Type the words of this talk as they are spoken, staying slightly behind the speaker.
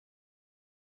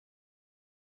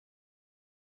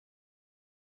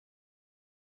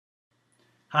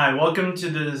Hi, welcome to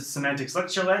the Semantics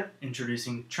lecturelet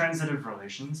introducing transitive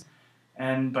relations.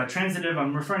 And by transitive,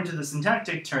 I'm referring to the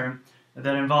syntactic term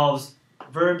that involves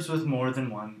verbs with more than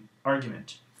one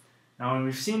argument. Now, when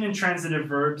we've seen intransitive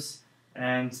verbs,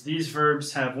 and these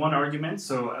verbs have one argument,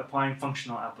 so applying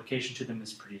functional application to them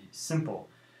is pretty simple.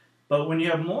 But when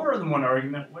you have more than one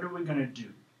argument, what are we going to do?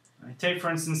 Take, for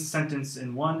instance, the sentence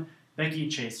in 1, Becky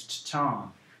chased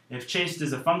Tom. If chased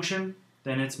is a function,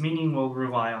 then its meaning will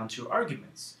rely on two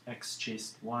arguments, x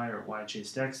chased y or y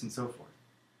chased x, and so forth.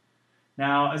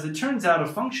 Now, as it turns out, a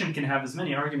function can have as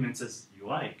many arguments as you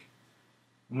like.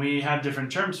 We have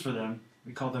different terms for them.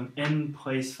 We call them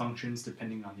in-place functions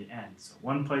depending on the end. So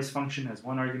one-place function has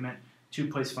one argument,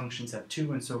 two-place functions have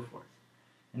two, and so forth.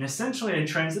 And essentially, a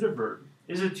transitive verb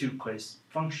is a two-place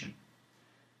function.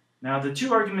 Now, the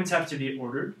two arguments have to be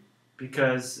ordered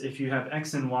because if you have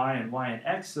x and y and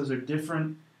x, those are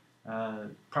different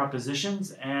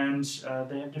propositions, and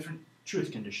they have different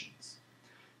truth conditions.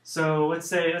 So let's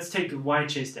take y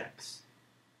chased x.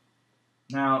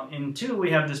 Now in 2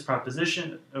 we have this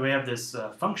proposition, we have this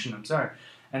function,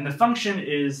 and the function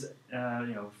is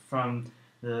from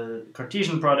the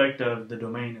Cartesian product of the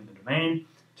domain and the domain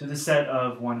to the set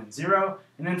of 1 and 0,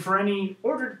 and then for any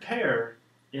ordered pair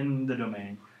in the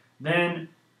domain, then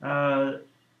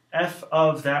f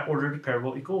of that ordered pair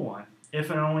will equal 1. If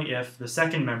and only if the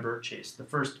second member chased the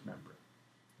first member.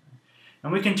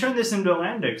 And we can turn this into a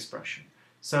lambda expression.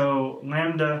 So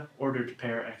lambda ordered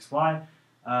pair xy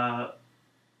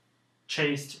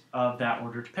chased of that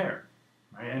ordered pair.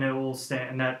 Right? And it will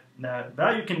stand, and that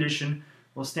value condition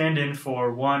will stand in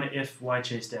for 1 if y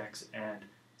chased x and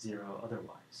 0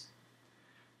 otherwise.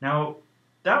 Now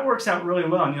that works out really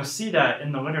well, and you'll see that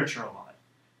in the literature a lot.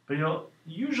 But you'll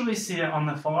usually see it on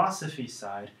the philosophy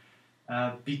side,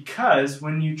 because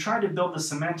when you try to build the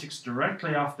semantics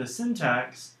directly off the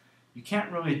syntax, you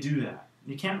can't really do that.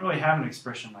 You can't really have an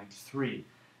expression like 3.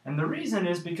 And the reason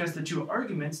is because the two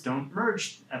arguments don't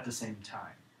merge at the same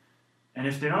time. And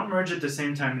if they don't merge at the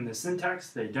same time in the syntax,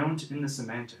 they don't in the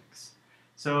semantics.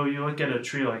 So you look at a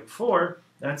tree like 4,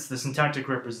 that's the syntactic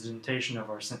representation of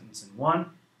our sentence in 1.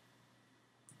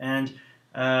 And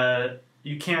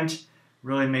you can't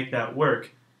really make that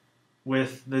work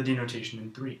with the denotation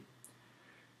in 3.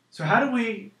 So how do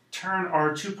we turn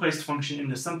our two-place function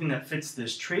into something that fits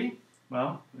this tree?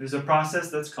 Well, there's a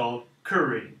process that's called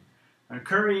currying.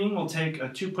 Currying will take a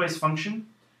two-place function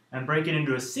and break it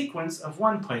into a sequence of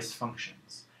one-place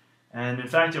functions. And in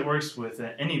fact, it works with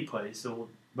any place,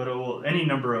 any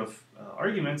number of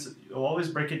arguments, you'll always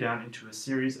break it down into a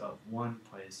series of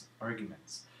one-place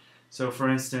arguments. So for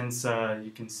instance,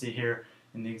 you can see here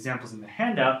in the examples in the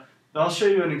handout, but I'll show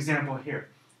you an example here.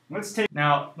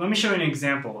 Now, let me show you an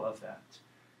example of that.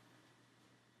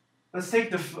 Let's take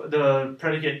the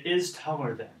predicate is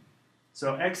taller than.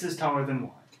 So x is taller than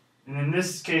y. And in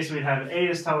this case, we have a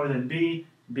is taller than b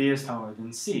is taller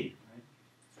than c. Right?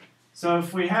 So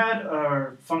if we had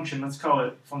our function, let's call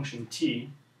it function t,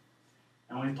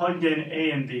 and we plugged in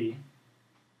a and b,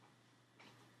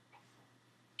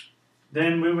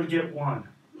 then we would get 1.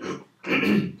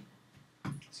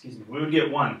 Excuse me, we would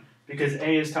get 1 because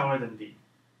a is taller than b.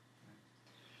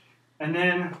 And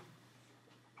then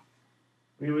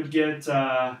we would get,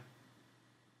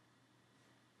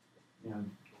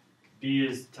 b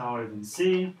is taller than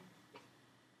c,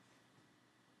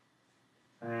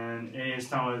 and a is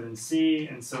taller than c,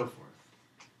 and so forth.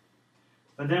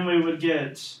 But then we would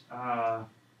get, but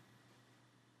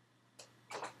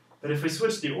if we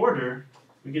switch the order,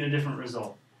 we get a different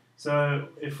result. So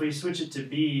if we switch it to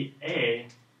b, a,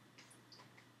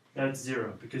 that's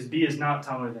 0, because b is not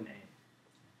taller than a.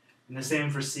 And the same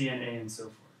for C and A and so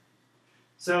forth.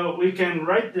 So we can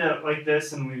write that like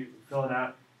this, and we fill it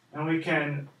out, and we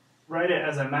can write it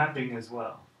as a mapping as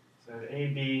well. So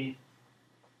AB,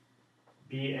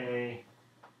 BA,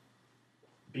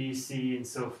 BC, and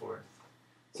so forth.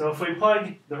 So if we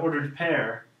plug the ordered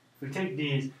pair, if we take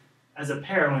these as a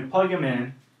pair and we plug them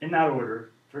in that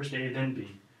order, first A, then B,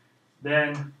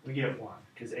 then we get 1,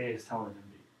 because A is taller than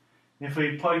B. And if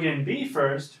we plug in B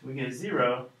first, we get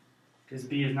 0, because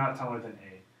B is not taller than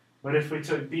A. But if we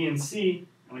took B and C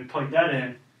and we plugged that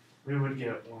in, we would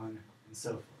get 1, and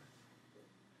so forth.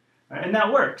 Right, and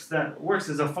that works. That works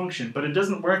as a function, but it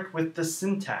doesn't work with the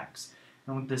syntax.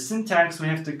 And with the syntax, we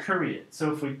have to curry it.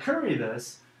 So if we curry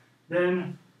this,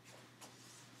 then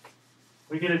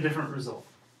we get a different result.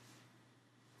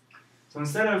 So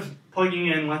instead of plugging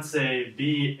in, let's say,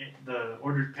 B, the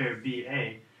ordered pair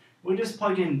BA, we just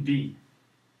plug in B.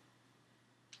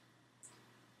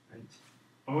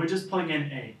 Or we just plug in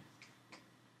A.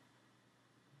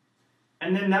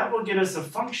 And then that will get us a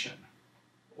function.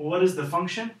 Well, what is the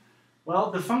function? Well,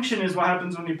 the function is what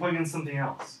happens when you plug in something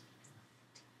else.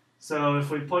 So if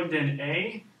we plugged in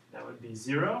a, that would be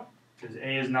 0, because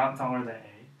a is not taller than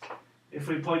a. If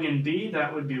we plug in b,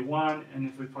 that would be 1, and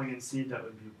if we plug in c, that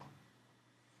would be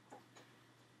 1.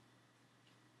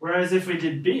 Whereas if we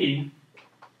did b,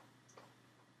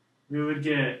 we would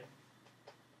get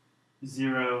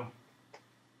 0,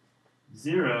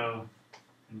 0,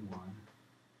 and 1.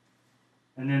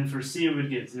 And then for c, we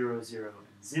would get 0, 0,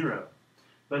 and 0.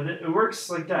 But it works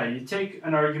like that. You take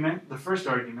an argument, the first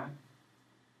argument,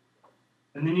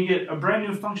 and then you get a brand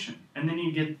new function, and then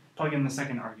you plug in the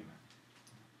second argument.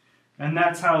 And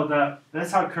that's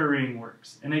how currying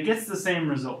works. And it gets the same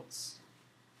results.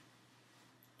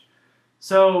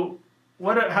 So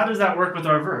how does that work with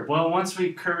our verb? Well, once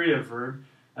we curry a verb,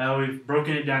 we've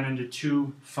broken it down into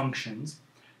two functions.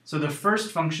 So the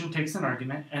first function takes an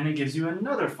argument, and it gives you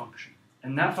another function.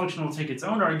 And that function will take its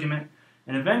own argument,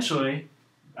 and eventually,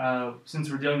 since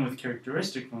we're dealing with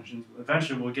characteristic functions,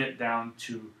 eventually we'll get down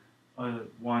to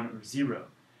 1 or 0.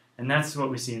 And that's what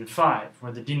we see in 5,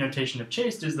 where the denotation of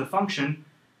chaste is the function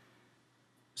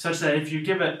such that if you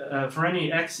give it, for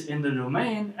any x in the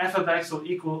domain, f of x will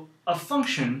equal a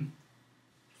function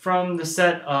from the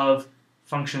set of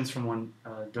functions from one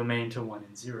domain to 1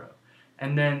 and 0.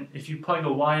 And then if you plug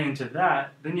a y into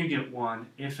that, then you get 1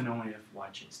 if and only if y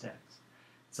chaste x.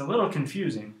 It's a little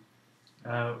confusing,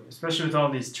 especially with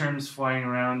all these terms flying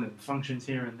around and functions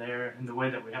here and there and the way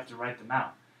that we have to write them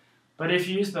out. But if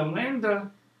you use the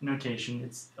lambda notation,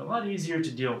 it's a lot easier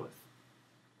to deal with.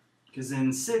 Because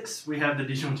in 6, we have the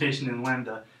denotation in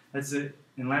lambda. In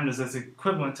lambdas, that's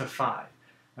equivalent to 5.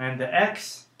 Lambda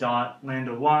x dot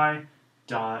lambda y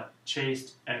dot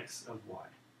chaste x of y.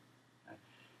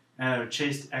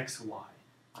 Chaste xy.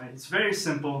 Right? It's very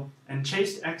simple, and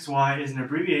chaste xy is an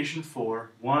abbreviation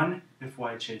for 1 if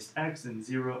y chaste x and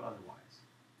 0 otherwise.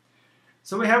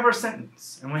 So we have our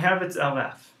sentence, and we have its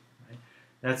LF. Right?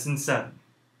 That's in 7.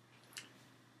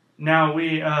 Now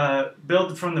we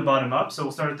build from the bottom up, so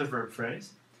we'll start at the verb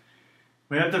phrase.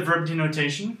 We have the verb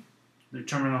denotation, the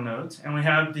terminal nodes, and we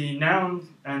have the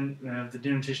noun and the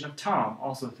denotation of Tom,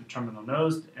 also through terminal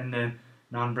nodes, and then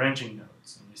non-branching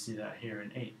nodes. And we see that here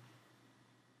in 8.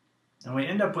 And we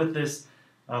end up with this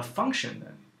function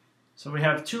then. So we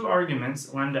have two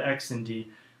arguments, lambda x and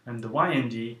d, and the y and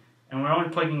d, and we're only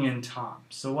plugging in Tom.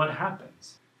 So what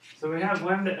happens? So we have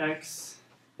lambda x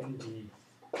and d,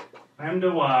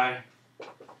 lambda y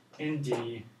and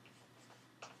d,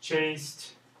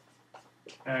 chaste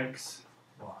x,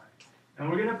 y.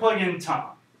 And we're going to plug in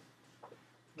Tom.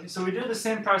 Okay, so we do the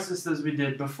same process as we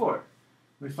did before.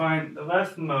 We find the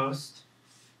leftmost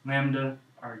lambda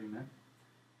argument,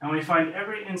 and we find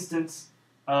every instance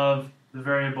of the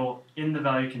variable in the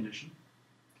value condition.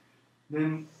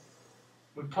 Then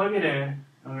we plug it in,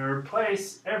 and we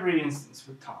replace every instance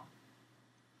with Tom.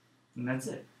 And that's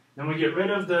it. Then we get rid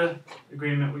of the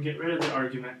agreement, we get rid of the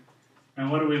argument,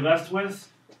 and what are we left with?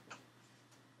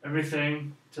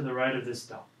 Everything to the right of this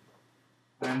dot.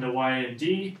 Lambda y and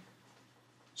d,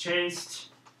 chaste,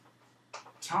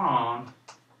 Tom,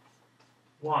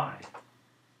 y.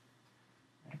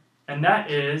 And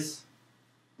that is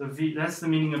that's the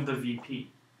meaning of the VP.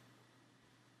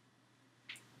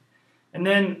 And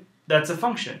then that's a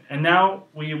function. And now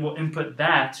we will input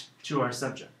that to our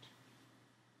subject.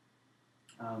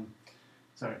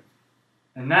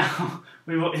 And now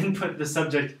we will input the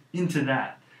subject into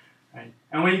that. Right?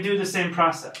 And we do the same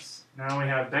process. Now we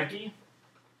have Becky.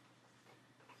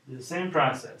 Do the same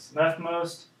process.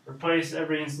 Leftmost, replace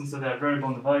every instance of that variable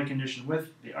in the value condition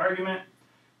with the argument.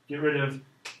 Get rid of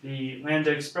the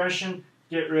lambda expression.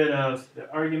 Get rid of the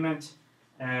argument.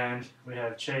 And we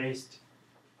have chaste,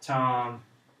 Tom,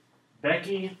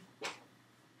 Becky.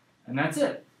 And that's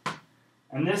it.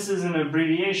 And this is an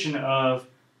abbreviation of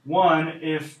 1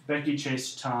 if Becky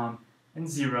chaste Tom, and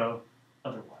 0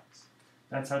 otherwise.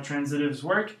 That's how transitives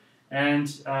work, and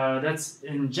that's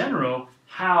in general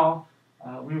how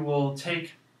we will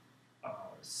take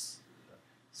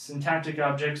syntactic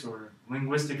objects or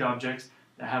linguistic objects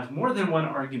that have more than one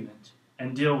argument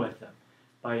and deal with them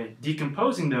by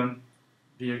decomposing them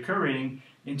via currying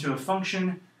into a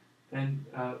function, and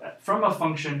from a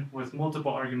function with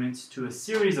multiple arguments to a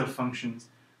series of functions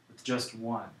with just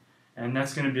one. And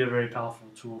that's going to be a very powerful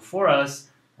tool for us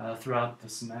throughout the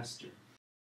semester.